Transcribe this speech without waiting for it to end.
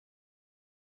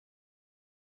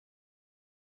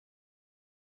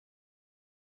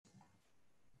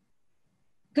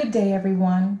Good day,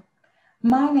 everyone.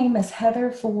 My name is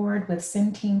Heather Ford with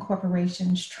Centene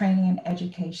Corporation's Training and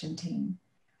Education Team.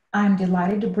 I'm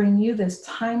delighted to bring you this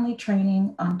timely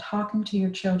training on talking to your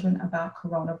children about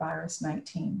coronavirus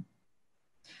 19.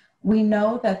 We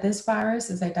know that this virus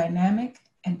is a dynamic,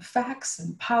 and facts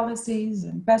and policies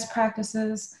and best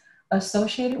practices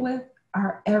associated with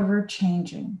are ever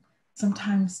changing,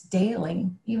 sometimes daily,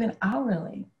 even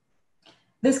hourly.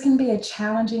 This can be a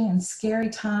challenging and scary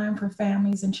time for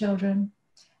families and children.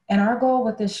 And our goal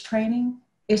with this training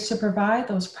is to provide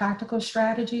those practical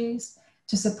strategies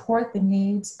to support the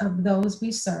needs of those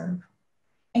we serve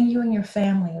and you and your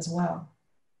family as well.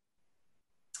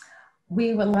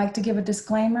 We would like to give a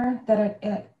disclaimer that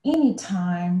at any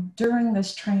time during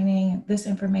this training, this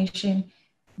information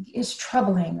is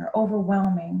troubling or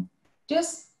overwhelming.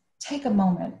 Just take a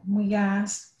moment, we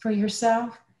ask, for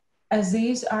yourself, as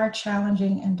these are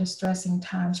challenging and distressing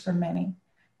times for many,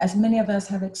 as many of us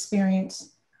have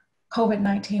experienced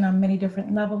COVID-19 on many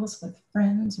different levels with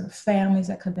friends or families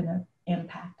that could have been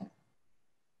impacted.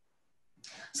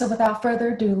 So without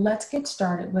further ado, let's get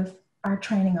started with our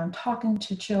training on talking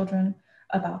to children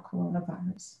about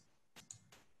coronavirus.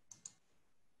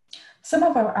 Some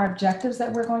of our objectives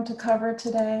that we're going to cover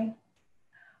today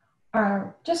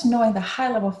are just knowing the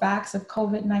high-level facts of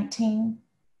COVID-19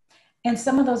 and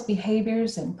some of those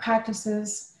behaviors and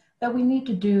practices that we need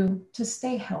to do to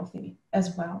stay healthy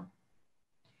as well.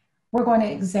 We're going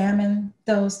to examine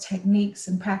those techniques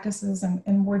and practices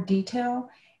in more detail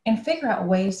and figure out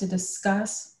ways to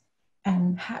discuss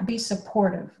and be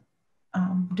supportive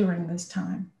during this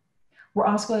time. We're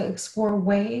also going to explore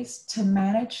ways to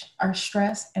manage our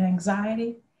stress and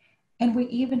anxiety. And we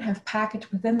even have packaged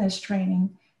within this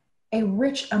training a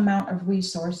rich amount of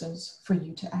resources for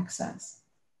you to access.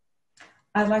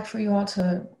 I'd like for you all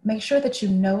to make sure that you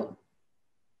note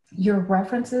your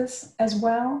references as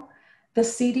well. The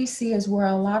CDC is where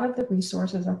a lot of the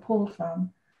resources are pulled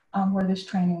from, where this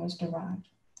training was derived.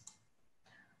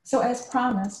 So as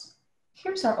promised,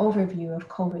 here's our overview of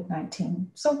COVID-19.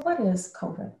 So what is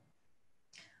COVID?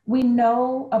 We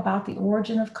know about the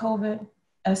origin of COVID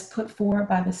as put forward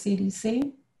by the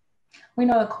CDC. We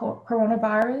know that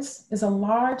coronavirus is a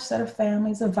large set of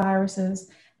families of viruses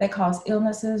that cause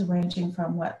illnesses ranging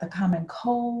from the common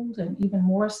cold and even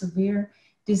more severe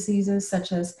diseases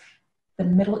such as the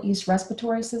Middle East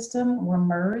Respiratory System, or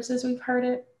MERS as we've heard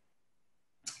it,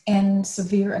 and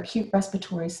severe acute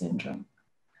respiratory syndrome.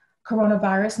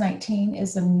 Coronavirus 19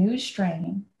 is a new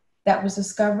strain that was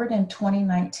discovered in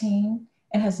 2019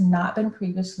 and has not been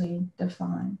previously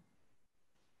defined.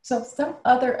 So some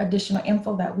other additional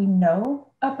info that we know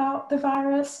about the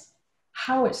virus,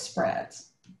 how it spreads.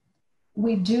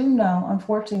 We do know,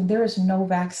 unfortunately, there is no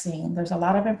vaccine. There's a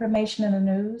lot of information in the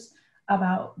news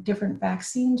about different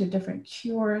vaccines or different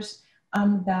cures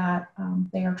that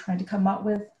they are trying to come up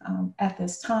with at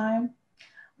this time.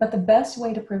 But the best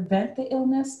way to prevent the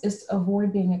illness is to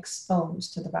avoid being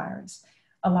exposed to the virus.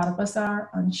 A lot of us are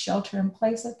on shelter in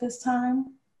place at this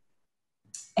time,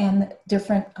 and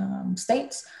different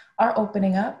states are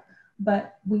opening up,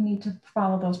 but we need to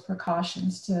follow those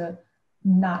precautions to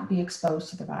not be exposed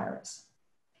to the virus.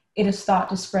 It is thought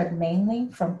to spread mainly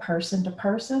from person to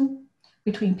person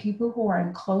between people who are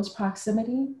in close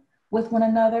proximity with one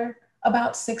another,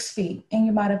 about 6 feet. And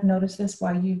you might have noticed this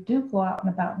while you do go out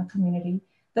and about in the community,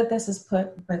 that this is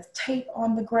put with tape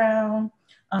on the ground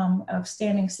of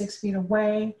standing 6 feet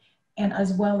away, and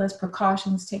as well as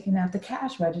precautions taken at the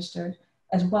cash register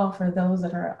as well for those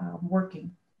that are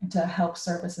working to help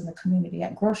service in the community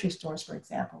at grocery stores, for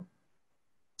example,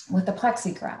 with the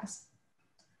plexiglass.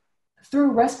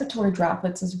 Through respiratory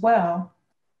droplets as well,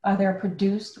 they're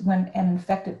produced when an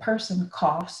infected person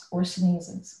coughs or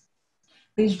sneezes.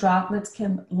 These droplets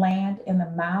can land in the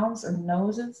mouths or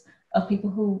noses of people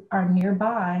who are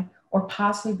nearby or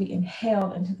possibly be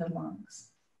inhaled into the lungs.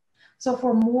 So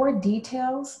for more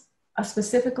details,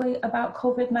 specifically about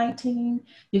COVID-19,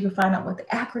 you can find out what the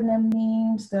acronym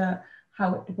means,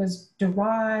 how it was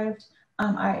derived.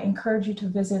 I encourage you to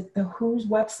visit the WHO's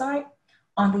website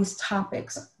on these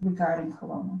topics regarding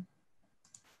corona.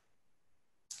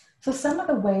 So some of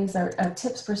the ways or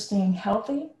tips for staying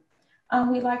healthy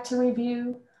we like to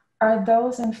review are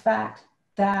those, in fact,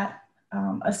 that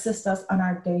assist us on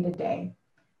our day-to-day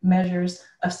measures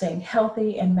of staying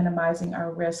healthy and minimizing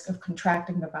our risk of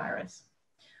contracting the virus.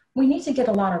 We need to get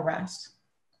a lot of rest.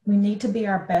 We need to be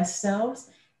our best selves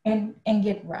and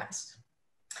get rest.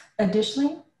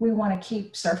 Additionally, we want to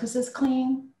keep surfaces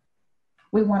clean.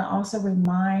 We want to also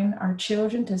remind our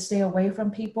children to stay away from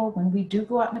people when we do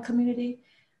go out in the community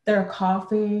they're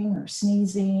coughing or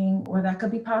sneezing, or that could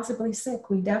be possibly sick,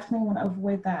 we definitely want to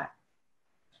avoid that.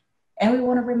 And we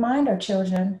want to remind our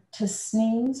children to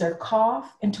sneeze or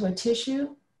cough into a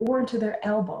tissue or into their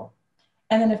elbow.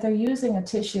 And then if they're using a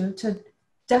tissue, to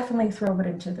definitely throw it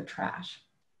into the trash.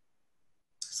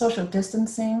 Social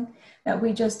distancing that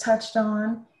we just touched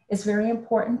on is very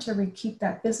important to keep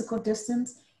that physical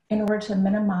distance in order to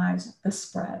minimize the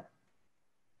spread.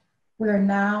 We are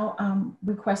now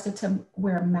requested to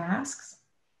wear masks,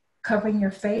 covering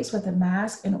your face with a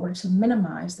mask in order to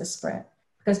minimize the spread,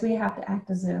 because we have to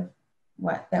act as if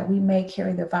that we may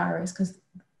carry the virus, because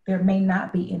there may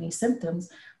not be any symptoms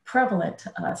prevalent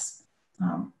to us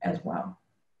as well.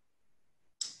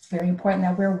 It's very important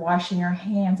that we're washing our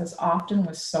hands as often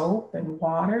with soap and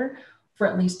water for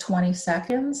at least 20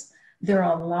 seconds. There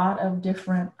are a lot of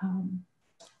different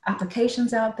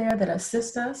applications out there that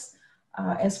assist us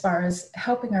as far as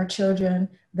helping our children,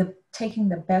 taking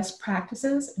the best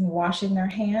practices in washing their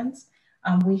hands.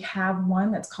 We have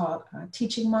one that's called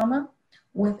Teaching Mama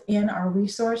within our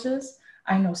resources.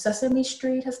 I know Sesame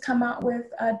Street has come out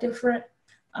with different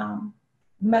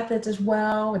methods as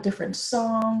well, with different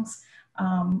songs.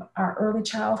 Our early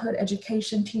childhood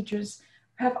education teachers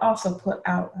have also put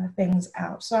out things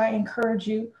out. So I encourage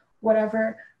you,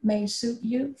 whatever may suit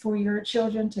you for your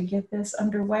children to get this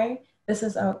underway. This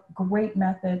is a great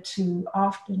method to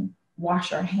often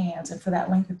wash our hands, and for that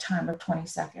length of time of 20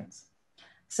 seconds.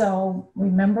 So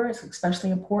remember, it's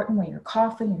especially important when you're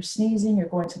coughing, you're sneezing, you're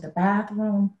going to the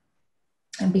bathroom,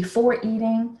 and before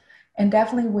eating, and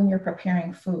definitely when you're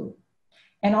preparing food.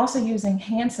 And also using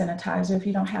hand sanitizer if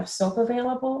you don't have soap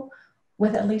available,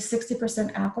 with at least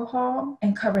 60% alcohol,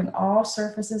 and covering all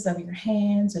surfaces of your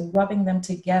hands and rubbing them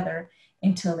together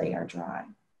until they are dry.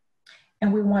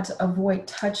 And we want to avoid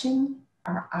touching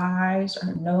our eyes,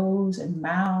 our nose, and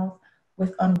mouth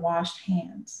with unwashed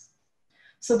hands.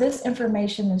 So this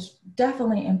information is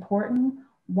definitely important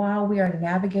while we are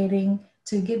navigating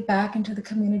to get back into the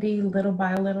community little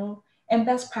by little, and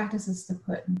best practices to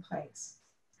put in place.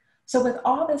 So with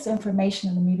all this information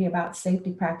in the media about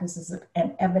safety practices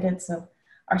and evidence of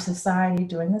our society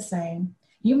doing the same,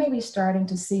 you may be starting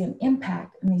to see an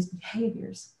impact in these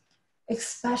behaviors,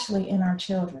 especially in our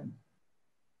children.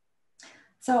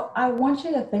 So I want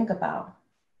you to think about,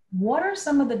 what are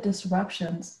some of the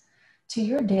disruptions to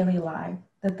your daily life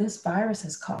that this virus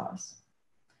has caused?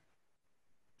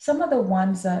 Some of the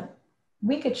ones that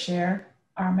we could share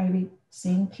are maybe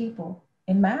seeing people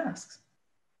in masks.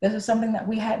 This is something that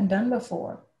we hadn't done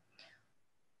before.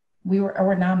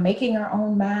 We're now making our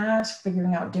own masks,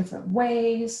 figuring out different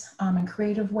ways and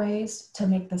creative ways to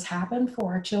make this happen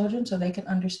for our children so they can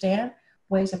understand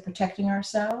ways of protecting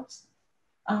ourselves.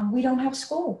 We don't have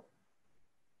school.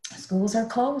 Schools are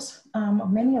closed,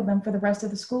 many of them for the rest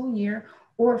of the school year,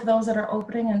 or if those that are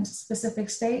opening in specific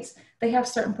states, they have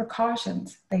certain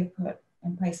precautions they put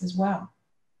in place as well.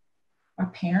 Our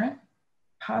parent,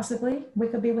 possibly, we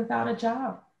could be without a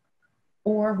job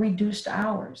or reduced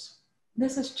hours.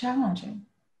 This is challenging.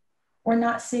 We're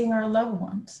not seeing our loved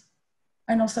ones.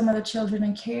 I know some of the children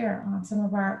in care, some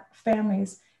of our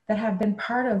families that have been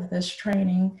part of this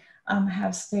training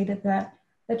have stated that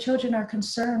the children are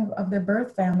concerned of their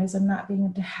birth families and not being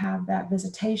able to have that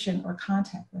visitation or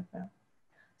contact with them.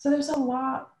 So there's a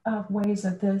lot of ways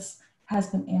that this has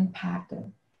been impacted,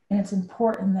 and it's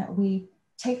important that we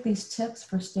take these tips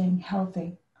for staying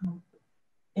healthy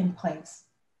in place.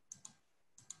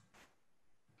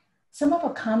 Some of the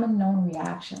common known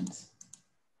reactions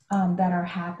that are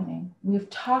happening. We've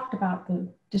talked about the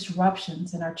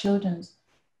disruptions in our children's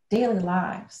daily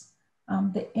lives.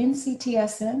 The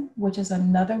NCTSN, which is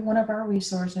another one of our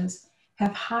resources,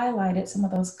 have highlighted some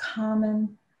of those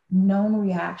common known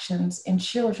reactions in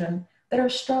children that are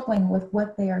struggling with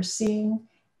what they are seeing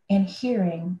and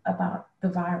hearing about the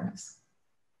virus.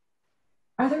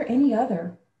 Are there any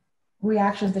other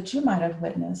reactions that you might have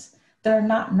witnessed that are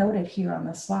not noted here on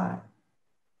the slide?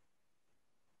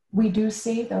 We do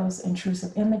see those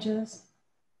intrusive images,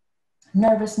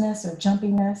 nervousness or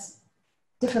jumpiness,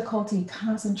 difficulty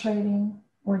concentrating,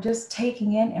 or just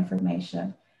taking in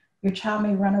information. Your child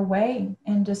may run away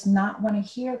and just not want to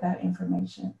hear that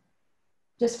information.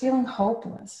 Just feeling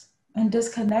hopeless and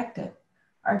disconnected.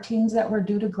 Our teens that were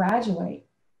due to graduate,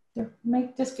 they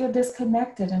may just feel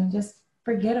disconnected and just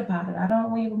forget about it. I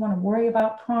don't even want to worry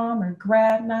about prom or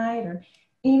grad night or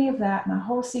any of that. My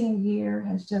whole senior year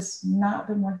has just not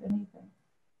been worth anything.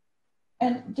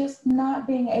 And just not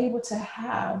being able to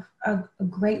have a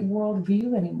great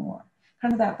worldview anymore.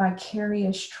 Kind of that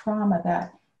vicarious trauma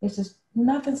that it's just,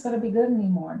 nothing's going to be good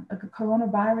anymore. Like,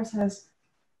 coronavirus has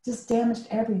just damaged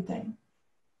everything.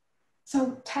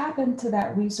 So tap into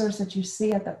that resource that you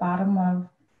see at the bottom of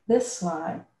this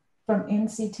slide from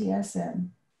NCTSN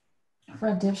for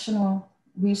additional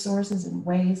resources and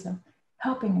ways of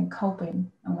helping and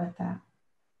coping with that.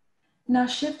 Now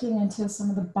shifting into some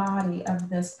of the body of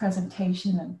this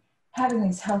presentation and having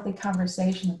these healthy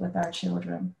conversations with our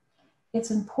children, it's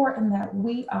important that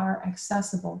we are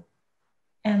accessible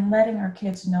and letting our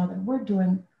kids know that we're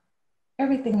doing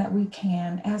everything that we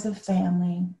can as a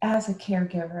family, as a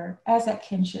caregiver, as a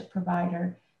kinship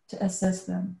provider to assist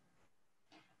them.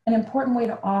 An important way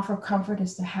to offer comfort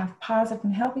is to have positive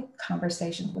and healthy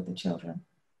conversations with the children.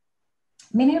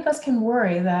 Many of us can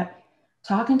worry that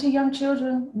talking to young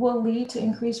children will lead to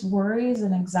increased worries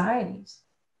and anxieties.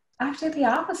 Actually, the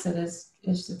opposite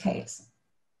is the case.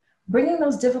 Bringing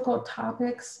those difficult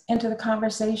topics into the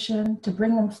conversation to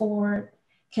bring them forward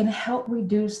can help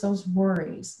reduce those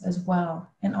worries as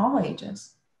well in all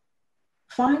ages.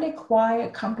 Find a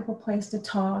quiet, comfortable place to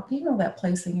talk, you know, that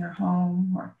place in your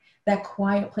home or that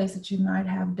quiet place that you might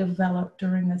have developed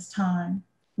during this time,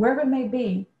 wherever it may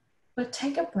be, but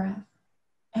take a breath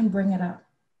and bring it up.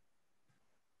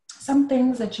 Some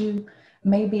things that you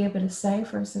may be able to say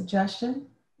for a suggestion,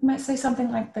 you might say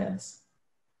something like this.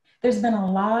 There's been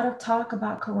a lot of talk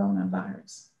about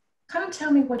coronavirus. Kind of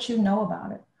tell me what you know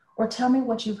about it, or tell me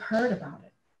what you've heard about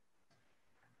it.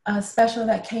 A special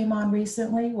that came on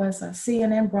recently was a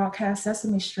CNN broadcast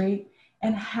Sesame Street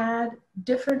and had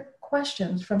different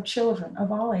questions from children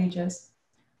of all ages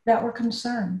that were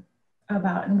concerned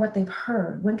about and what they've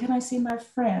heard. When can I see my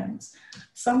friends?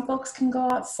 Some folks can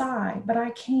go outside, but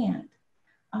I can't.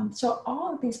 So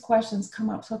all of these questions come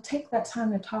up. So take that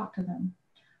time to talk to them.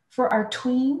 For our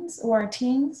tweens or our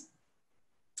teens,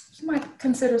 you might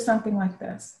consider something like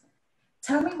this.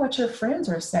 Tell me what your friends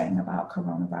are saying about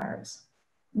coronavirus.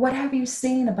 What have you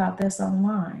seen about this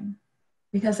online?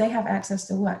 Because they have access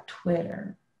to what?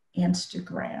 Twitter,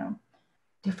 Instagram,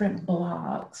 different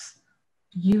blogs,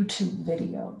 YouTube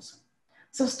videos.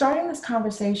 So starting this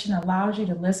conversation allows you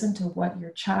to listen to what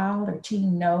your child or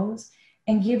teen knows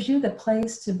and gives you the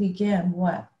place to begin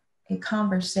what? A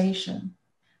conversation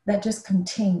that just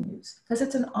continues, because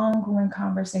it's an ongoing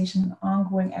conversation, an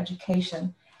ongoing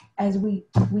education as we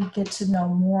get to know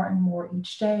more and more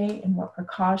each day and what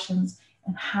precautions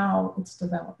and how it's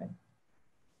developing.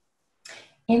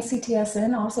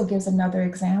 NCTSN also gives another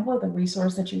example of the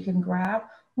resource that you can grab.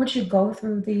 Once you go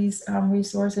through these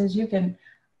resources, you can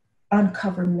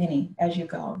uncover many as you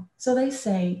go. So they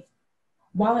say,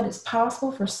 while it is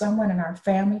possible for someone in our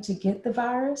family to get the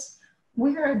virus,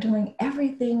 we are doing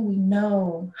everything we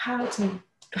know how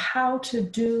to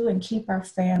do and keep our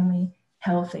family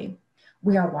healthy.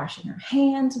 We are washing our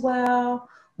hands well,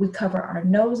 we cover our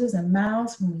noses and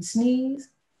mouths when we sneeze,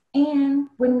 and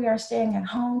when we are staying at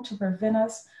home to prevent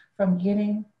us from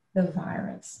getting the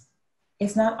virus.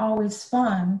 It's not always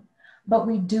fun, but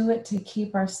we do it to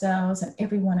keep ourselves and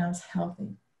everyone else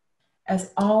healthy.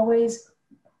 As always,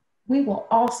 we will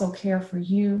also care for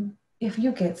you if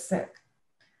you get sick.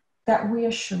 That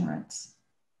reassurance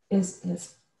is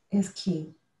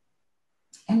key.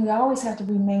 And we always have to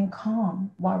remain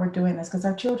calm while we're doing this because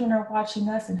our children are watching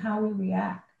us and how we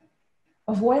react.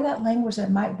 Avoid that language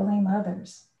that might blame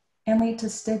others and lead to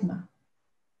stigma.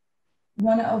 We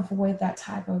want to avoid that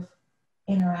type of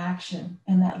interaction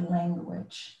and that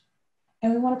language.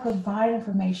 And we want to provide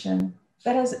information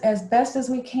that is as best as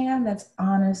we can, that's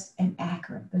honest and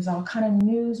accurate. There's all kind of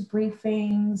news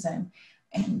briefings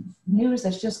and news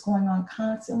that's just going on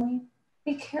constantly.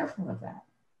 Be careful of that.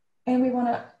 And we want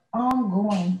to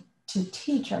ongoing to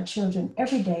teach our children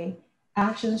every day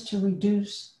actions to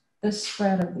reduce the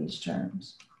spread of these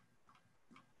germs.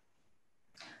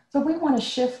 So we want to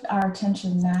shift our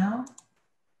attention now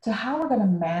to how we're going to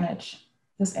manage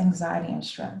this anxiety and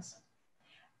stress.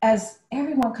 As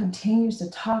everyone continues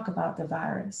to talk about the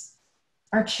virus,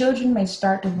 our children may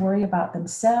start to worry about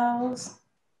themselves,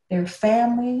 their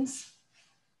families,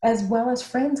 as well as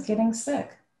friends getting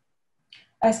sick.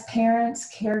 As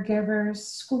parents, caregivers,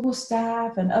 school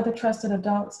staff, and other trusted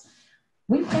adults,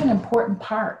 we play an important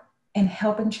part in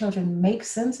helping children make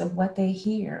sense of what they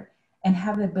hear and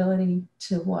have the ability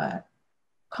to what?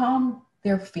 Calm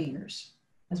their fears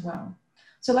as well.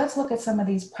 So let's look at some of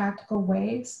these practical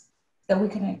ways that we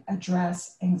can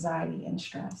address anxiety and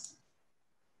stress.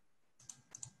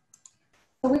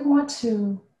 So we want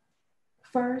to,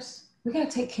 first, we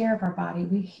gotta take care of our body.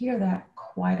 We hear that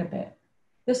quite a bit.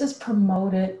 This is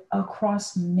promoted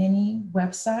across many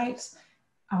websites.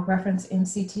 I'll reference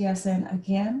NCTSN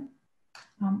again.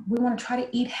 We want to try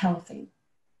to eat healthy,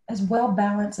 as well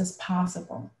balanced as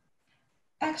possible.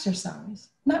 Exercise,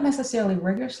 not necessarily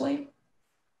rigorously,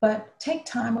 But take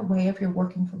time away if you're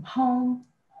working from home,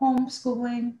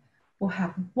 homeschooling. We'll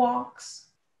have walks.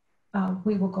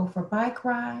 We will go for bike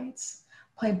rides,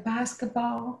 play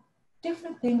basketball,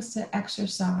 different things to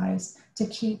exercise to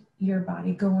keep your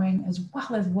body going, as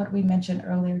well as what we mentioned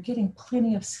earlier, getting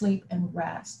plenty of sleep and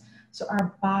rest. So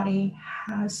our body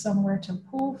has somewhere to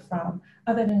pull from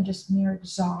other than just mere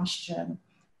exhaustion.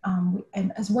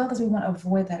 And as well as we want to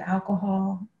avoid that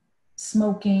alcohol,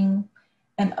 smoking,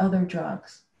 and other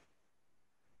drugs.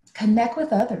 Connect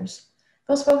with others.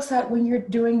 Those folks that when you're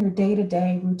doing your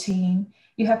day-to-day routine,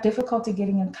 you have difficulty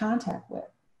getting in contact with.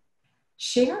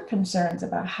 Share concerns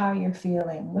about how you're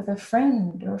feeling with a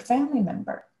friend or family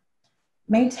member.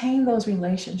 Maintain those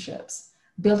relationships,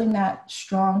 building that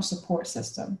strong support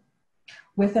system.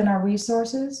 Within our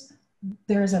resources,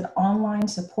 there's an online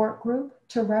support group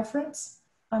to reference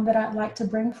that I'd like to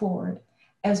bring forward,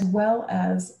 as well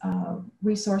as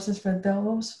resources for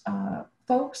those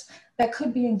folks that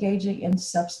could be engaging in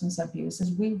substance abuse,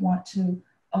 as we want to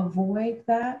avoid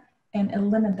that and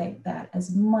eliminate that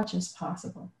as much as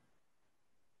possible.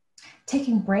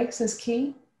 Taking breaks is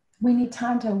key. We need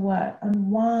time to what?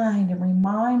 Unwind and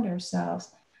remind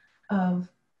ourselves of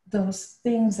those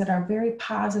things that are very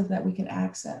positive that we can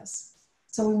access.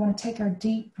 So we want to take our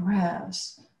deep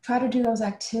breaths, try to do those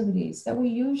activities that we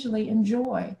usually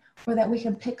enjoy or that we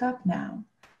can pick up now.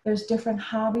 There's different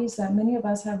hobbies that many of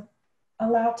us have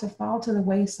allowed to fall to the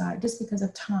wayside just because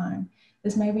of time.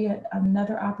 This may be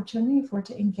another opportunity for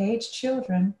to engage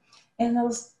children in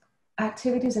those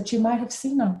activities that you might have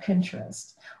seen on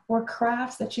Pinterest, or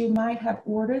crafts that you might have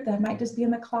ordered that might just be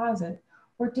in the closet,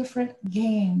 or different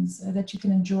games that you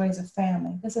can enjoy as a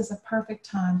family. This is a perfect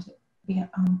time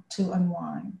to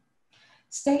unwind.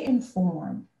 Stay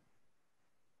informed.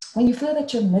 When you feel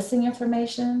that you're missing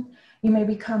information, you may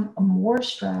become more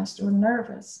stressed or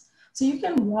nervous. So you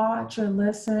can watch or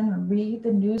listen or read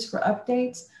the news for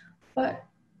updates, but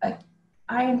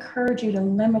I encourage you to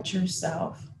limit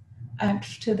yourself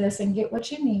to this and get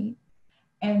what you need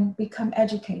and become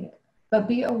educated. But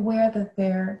be aware that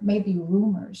there may be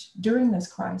rumors during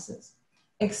this crisis,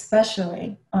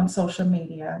 especially on social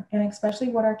media, and especially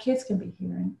what our kids can be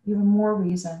hearing. Even more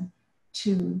reason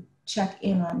to check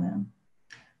in on them.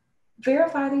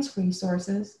 Verify these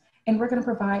resources, and we're going to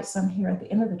provide some here at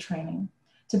the end of the training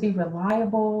to be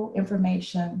reliable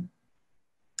information.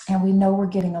 And we know we're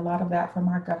getting a lot of that from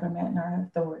our government and our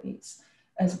authorities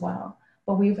as well.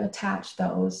 But we've attached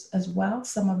those as well,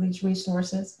 some of these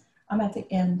resources. I'm at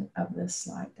the end of this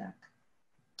slide deck.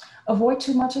 Avoid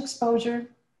too much exposure.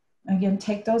 Again,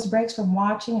 take those breaks from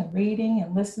watching and reading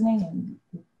and listening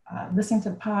listening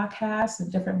to podcasts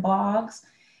and different blogs.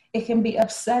 It can be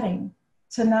upsetting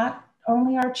to not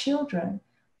only our children,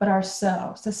 but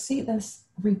ourselves to see this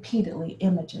repeatedly,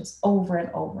 images over and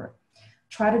over.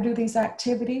 Try to do these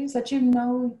activities that you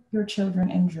know your children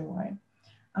enjoy,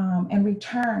 and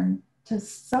return to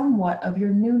somewhat of your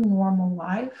new normal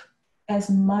life as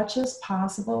much as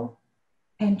possible,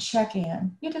 and check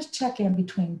in. You just check in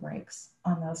between breaks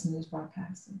on those news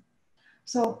broadcasting.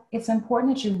 So it's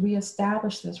important that you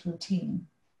reestablish this routine.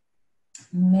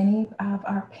 Many of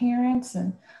our parents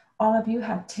and all of you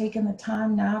have taken the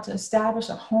time now to establish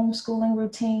a homeschooling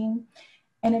routine.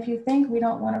 And if you think we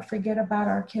don't want to forget about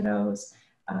our kiddos,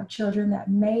 children that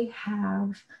may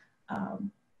have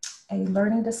a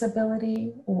learning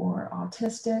disability or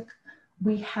autistic,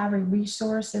 we have a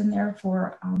resource in there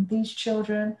for these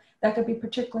children that could be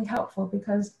particularly helpful,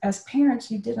 because as parents,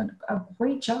 you did a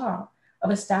great job of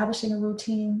establishing a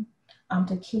routine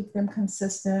to keep them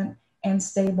consistent and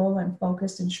stable and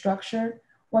focused and structured.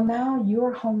 Well, now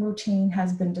your home routine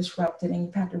has been disrupted and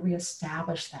you've had to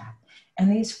reestablish that.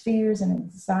 And these fears and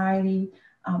anxiety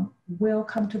will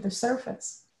come to the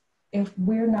surface if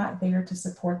we're not there to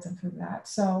support them through that.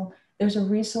 So there's a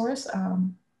resource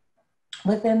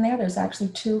within there. There's actually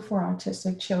 2 for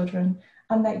autistic children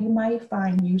that you might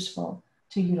find useful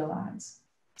to utilize.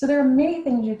 So there are many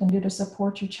things you can do to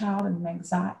support your child in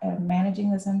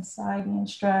managing this anxiety and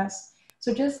stress.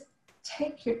 So just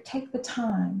take the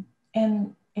time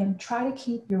and try to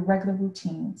keep your regular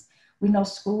routines. We know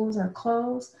schools are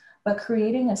closed, but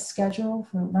creating a schedule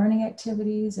for learning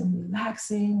activities and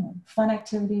relaxing and fun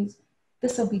activities,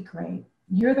 this will be great.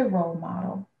 You're the role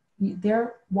model.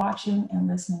 They're watching and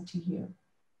listening to you.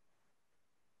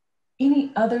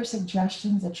 Any other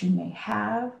suggestions that you may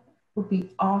have would be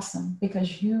awesome,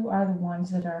 because you are the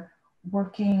ones that are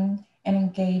working and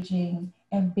engaging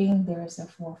and being there as the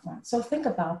forefront. So think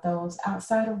about those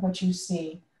outside of what you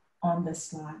see on this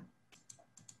slide.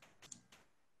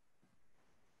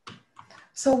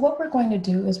 So what we're going to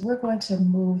do is we're going to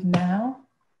move now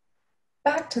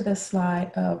back to the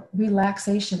slide of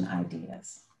relaxation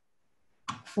ideas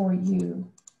for you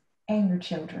and your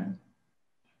children.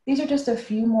 These are just a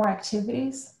few more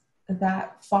activities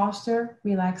that foster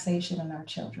relaxation in our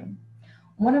children.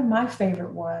 One of my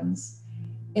favorite ones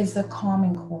is the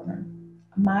calming corner.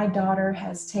 My daughter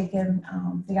has taken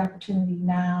the opportunity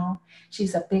now.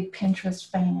 She's a big Pinterest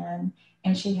fan,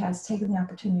 and she has taken the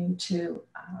opportunity to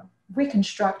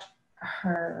reconstruct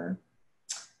her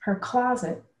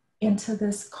closet into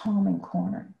this calming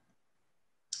corner.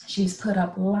 She's put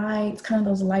up lights, kind of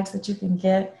those lights that you can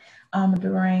get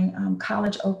during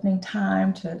college opening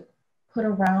time to put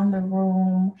around the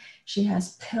room. She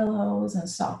has pillows and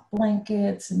soft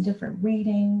blankets and different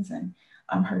readings and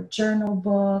her journal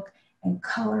book and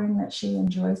coloring that she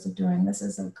enjoys doing. This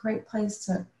is a great place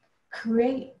to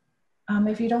create.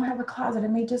 If you don't have a closet,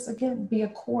 it may just, again, be a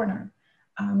corner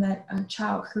that a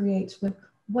child creates with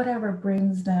whatever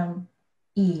brings them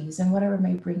ease and whatever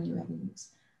may bring you at ease.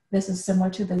 This is similar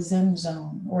to the Zen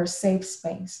zone or a safe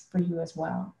space for you as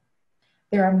well.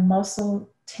 There are muscle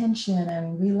tension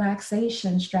and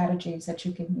relaxation strategies that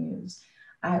you can use.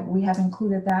 We have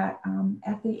included that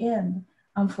at the end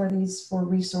for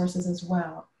resources as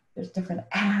well. There's different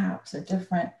apps or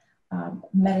different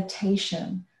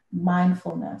meditation,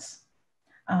 mindfulness.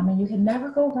 And you can never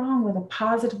go wrong with a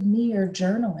positive me or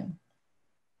journaling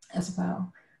as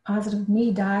well. Positive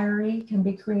me diary can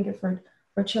be created for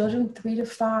children 3 to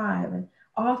 5, and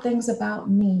all things about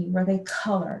me where they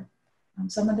color.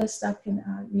 Some of this stuff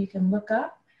you can look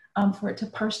up for it to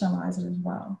personalize it as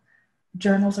well.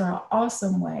 Journals are an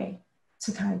awesome way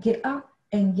to kind of get up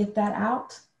and get that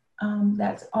out.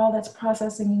 That's all that's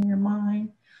processing in your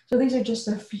mind. So these are just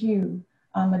a few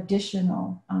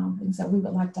additional things that we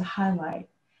would like to highlight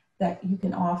that you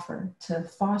can offer to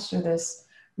foster this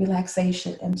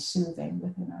relaxation and soothing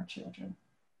within our children.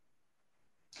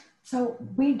 So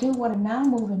we do want to now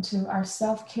move into our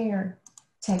self-care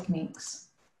techniques.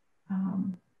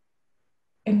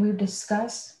 And we've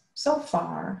discussed so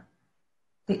far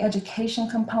the education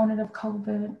component of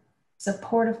COVID,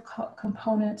 supportive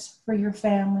components for your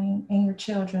family and your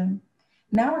children.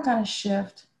 Now we're going to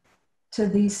shift to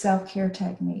these self-care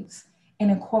techniques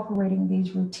and incorporating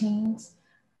these routines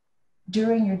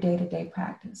during your day-to-day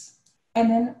practice. And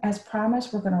then, as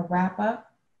promised, we're going to wrap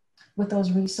up with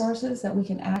those resources that we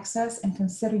can access and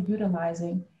consider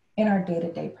utilizing in our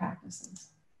day-to-day practices.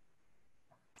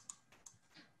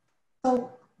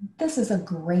 So this is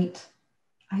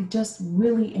I just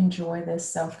really enjoy this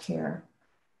self-care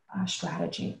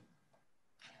strategy.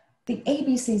 The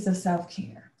ABCs of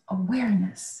self-care: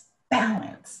 awareness,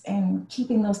 balance, and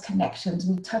keeping those connections.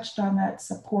 We touched on that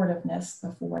supportiveness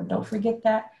before. Don't forget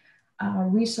that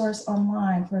resource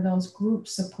online for those group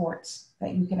supports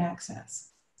that you can access.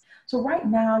 So right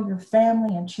now, your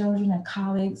family and children and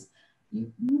colleagues,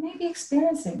 you may be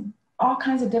experiencing all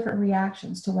kinds of different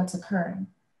reactions to what's occurring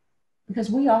because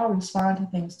we all respond to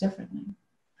things differently.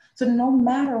 So no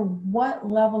matter what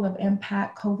level of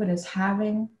impact COVID is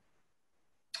having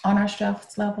on our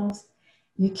stress levels,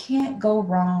 you can't go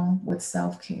wrong with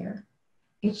self-care.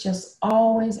 It's just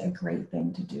always a great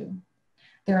thing to do.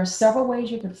 There are several ways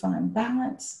you can find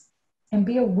balance and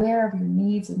be aware of your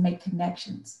needs and make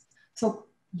connections. So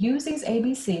use these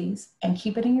ABCs and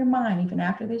keep it in your mind, even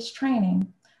after this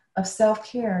training of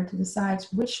self-care, to decide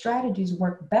which strategies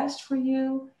work best for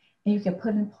you and you can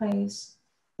put in place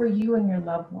for you and your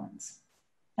loved ones.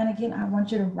 And again, I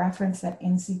want you to reference that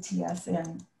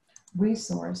NCTSN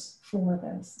resource for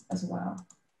this as well.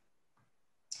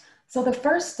 So the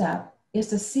first step is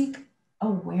to seek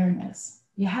awareness.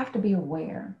 You have to be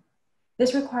aware.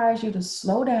 This requires you to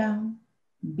slow down,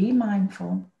 be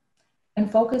mindful,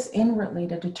 and focus inwardly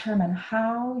to determine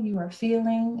how you are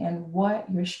feeling and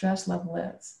what your stress level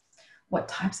is, what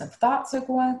types of thoughts are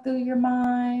going through your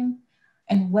mind,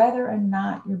 and whether or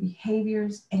not your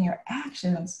behaviors and your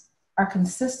actions are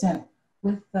consistent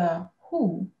with the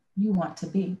who you want to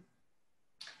be.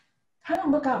 Kind of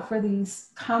look out for these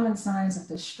common signs of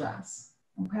distress,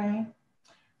 okay?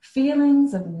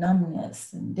 Feelings of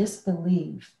numbness and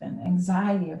disbelief and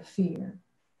anxiety or fear.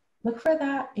 Look for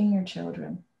that in your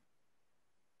children.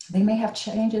 They may have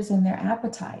changes in their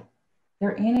appetite,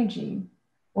 their energy,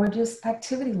 or just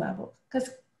activity levels.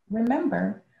 Because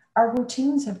remember, our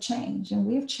routines have changed and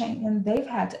we've changed and they've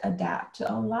had to adapt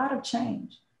to a lot of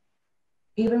change.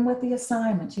 Even with the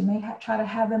assignments, you may try to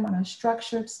have them on a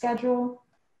structured schedule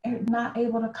and not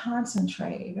able to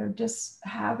concentrate, or just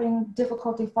having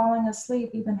difficulty falling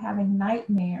asleep, even having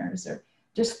nightmares or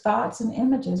just thoughts and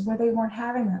images where they weren't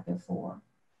having that before.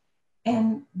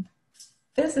 And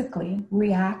physically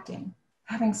reacting,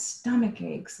 having stomach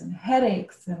aches and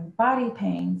headaches and body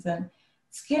pains and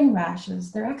skin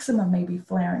rashes. Their eczema may be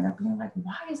flaring up, and you're like,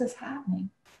 why is this happening?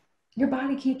 Your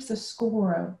body keeps a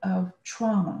score of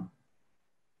trauma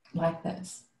like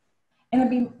this. And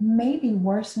it may be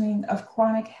worsening of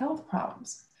chronic health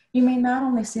problems. You may not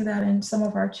only see that in some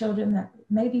of our children that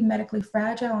may be medically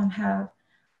fragile and have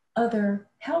other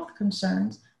health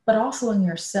concerns, but also in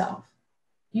yourself.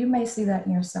 You may see that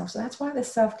in yourself. So that's why the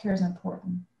self-care is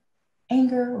important.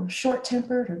 Anger or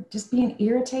short-tempered or just being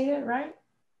irritated, right?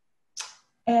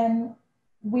 And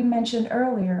we mentioned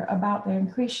earlier about the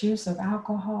increased use of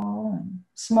alcohol and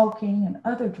smoking and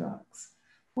other drugs.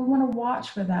 We want to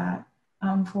watch for that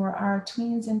for our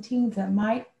tweens and teens that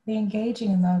might be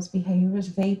engaging in those behaviors,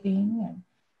 vaping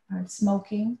and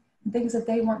smoking, and things that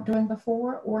they weren't doing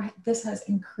before, or this has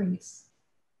increased.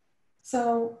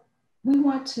 So we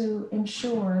want to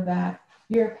ensure that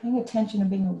you're paying attention and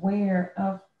being aware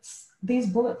of these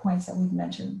bullet points that we've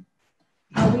mentioned.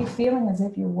 Are we feeling as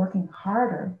if you're working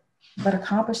harder but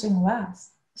accomplishing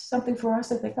less? Something for us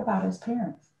to think about as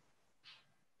parents.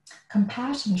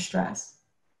 Compassion stress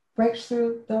breaks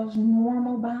through those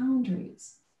normal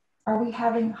boundaries. Are we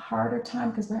having a harder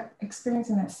time because we're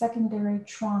experiencing that secondary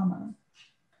trauma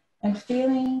and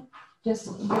feeling just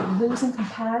losing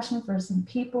compassion for some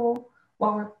people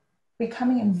while we're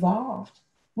becoming involved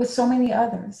with so many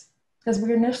others? Because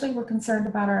we initially were concerned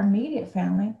about our immediate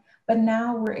family, but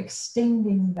now we're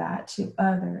extending that to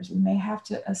others. We may have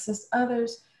to assist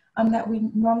others that we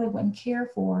normally wouldn't care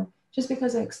for just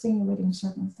because of extenuating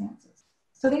circumstances.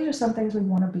 So these are some things we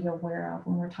want to be aware of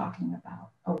when we're talking about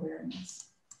awareness.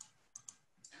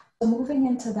 So moving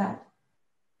into that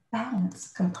balance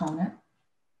component,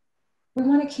 we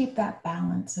want to keep that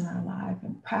balance in our life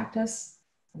and practice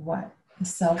what? The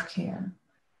self-care.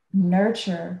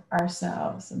 Nurture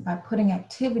ourselves and by putting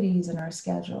activities in our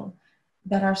schedule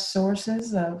that are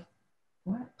sources of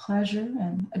what? Pleasure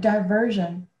and a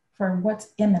diversion for what's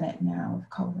imminent now with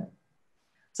COVID.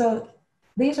 So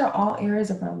these are all areas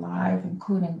of our life,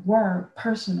 including work,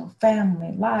 personal,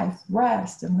 family, life,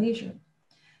 rest, and leisure.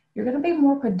 You're going to be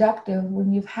more productive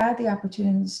when you've had the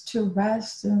opportunities to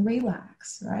rest and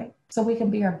relax, right? So we can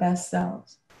be our best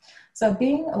selves. So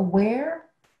being aware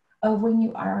of when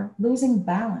you are losing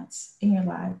balance in your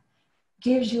life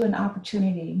gives you an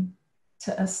opportunity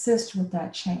to assist with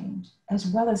that change, as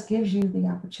well as gives you the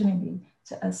opportunity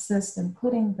to assist in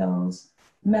putting those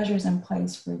measures in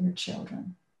place for your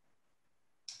children.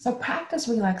 So practice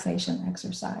relaxation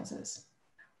exercises.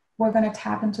 We're going to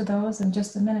tap into those in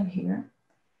just a minute here,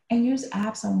 and use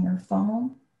apps on your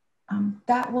phone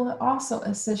that will also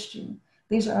assist you.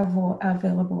 These are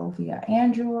available via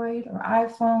Android or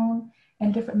iPhone,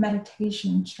 and different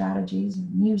meditation strategies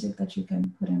and music that you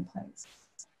can put in place.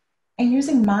 And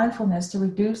using mindfulness to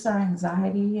reduce our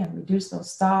anxiety and reduce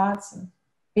those thoughts of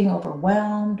being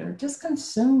overwhelmed or just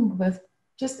consumed with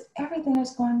just everything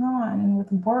that's going on and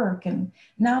with work. And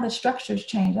now the structure's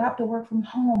changed. I have to work from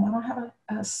home. I don't have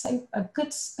a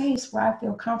good space where I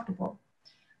feel comfortable.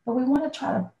 But we want to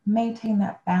try to maintain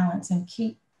that balance and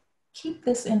keep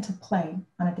this into play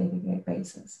on a day-to-day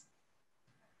basis.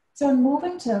 So in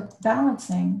moving to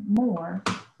balancing more,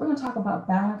 we're going to talk about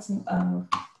balancing of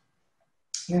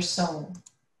your soul.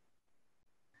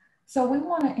 So we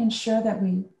want to ensure that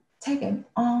we take an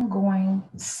ongoing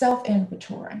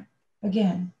self-inventory.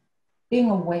 Again, being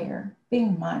aware,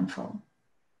 being mindful.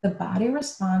 The body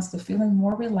responds to feeling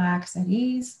more relaxed, at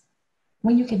ease,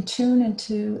 when you can tune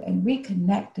into and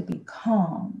reconnect to be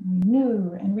calm,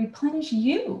 renew, and replenish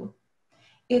you.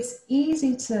 It's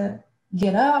easy to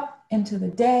get up into the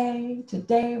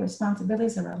day-to-day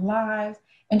responsibilities of our lives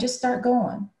and just start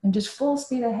going and just full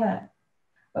speed ahead.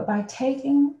 But by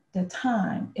taking the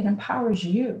time, it empowers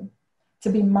you to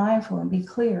be mindful and be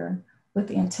clear with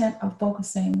the intent of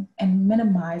focusing and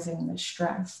minimizing the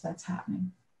stress that's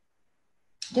happening.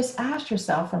 Just ask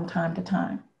yourself from time to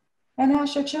time, and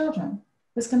ask your children.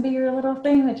 This can be your little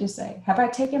thing that you say. Have I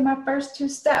taken my first 2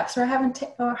 steps, or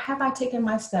have I taken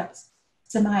my steps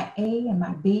to my A and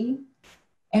my B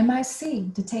and my C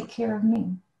to take care of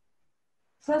me?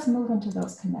 So let's move into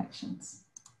those connections.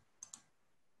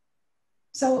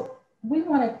 So we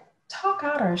want to talk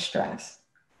out our stress.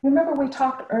 Remember, we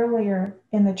talked earlier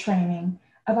in the training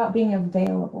about being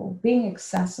available, being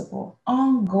accessible,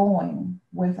 ongoing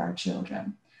with our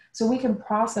children. So we can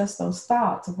process those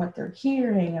thoughts of what they're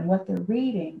hearing and what they're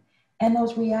reading and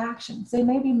those reactions. They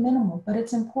may be minimal, but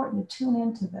it's important to tune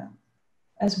into them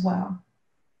as well.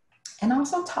 And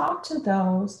also talk to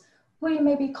those who you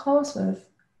may be close with,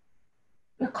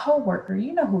 your coworker,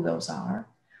 you know who those are.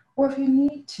 Or if you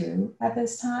need to, at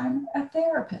this time, a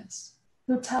therapist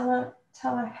who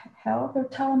telehealth or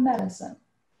telemedicine.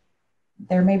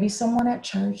 There may be someone at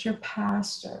church, your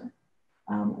pastor,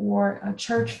 or a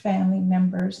church family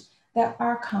members that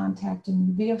are contacting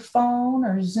you via phone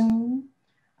or Zoom.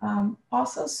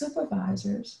 Also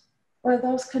supervisors or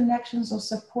those connections or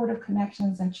supportive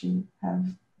connections that you have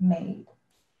made.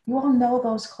 You all know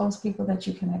those close people that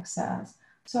you can access.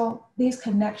 So these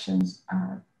connections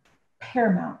are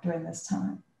paramount during this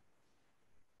time.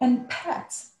 And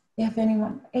pets, if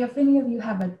any of you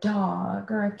have a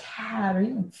dog or a cat or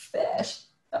even fish,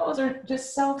 those are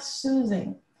just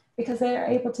self-soothing because they are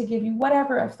able to give you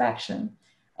whatever affection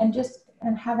and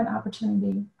have an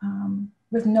opportunity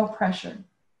with no pressure.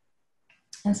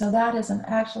 And so that is an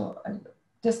actual,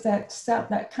 just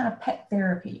that kind of pet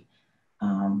therapy.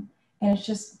 And it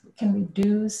just can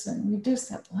reduce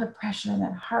that blood pressure and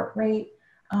that heart rate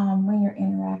when you're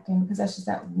interacting, because that's just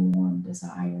that warm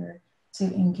desire to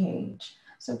engage.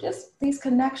 So just these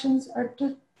connections are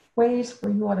just ways for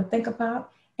you all to think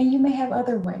about, and you may have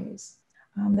other ways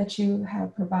that you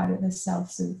have provided this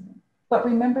self-soothing. But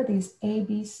remember these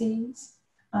ABCs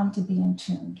to be in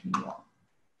tune to you all.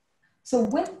 So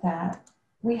with that,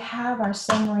 we have our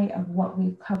summary of what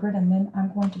we've covered, and then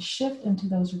I'm going to shift into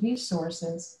those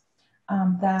resources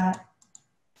that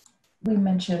we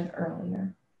mentioned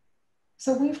earlier.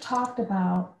 So we've talked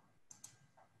about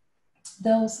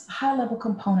those high-level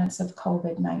components of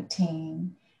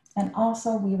COVID-19, and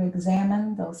also we've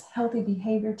examined those healthy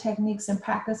behavior techniques and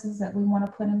practices that we want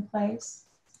to put in place.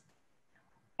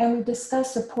 And we've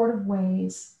discussed supportive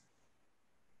ways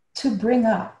to bring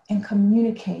up and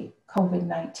communicate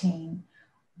COVID-19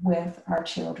 with our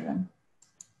children.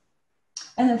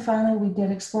 And then finally, we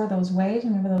did explore those ways,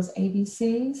 remember those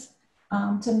ABCs,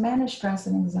 to manage stress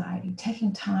and anxiety,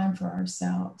 taking time for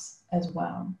ourselves as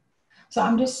well. So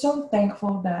I'm just so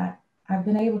thankful that I've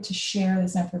been able to share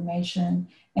this information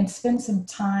and spend some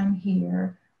time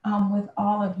here with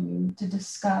all of you to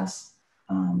discuss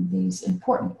these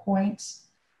important points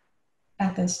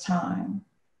at this time.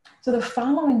 So the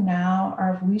following now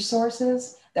are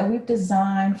resources that we've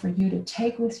designed for you to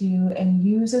take with you and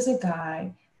use as a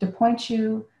guide to point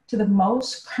you to the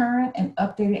most current and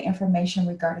updated information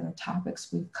regarding the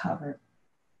topics we've covered.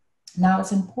 Now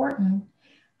it's important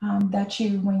that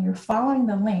you, when you're following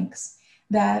the links,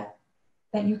 that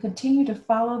you continue to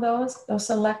follow those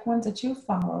select ones that you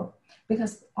follow,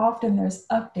 because often there's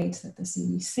updates that the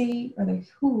CDC or the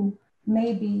WHO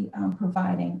may be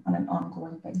providing on an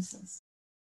ongoing basis.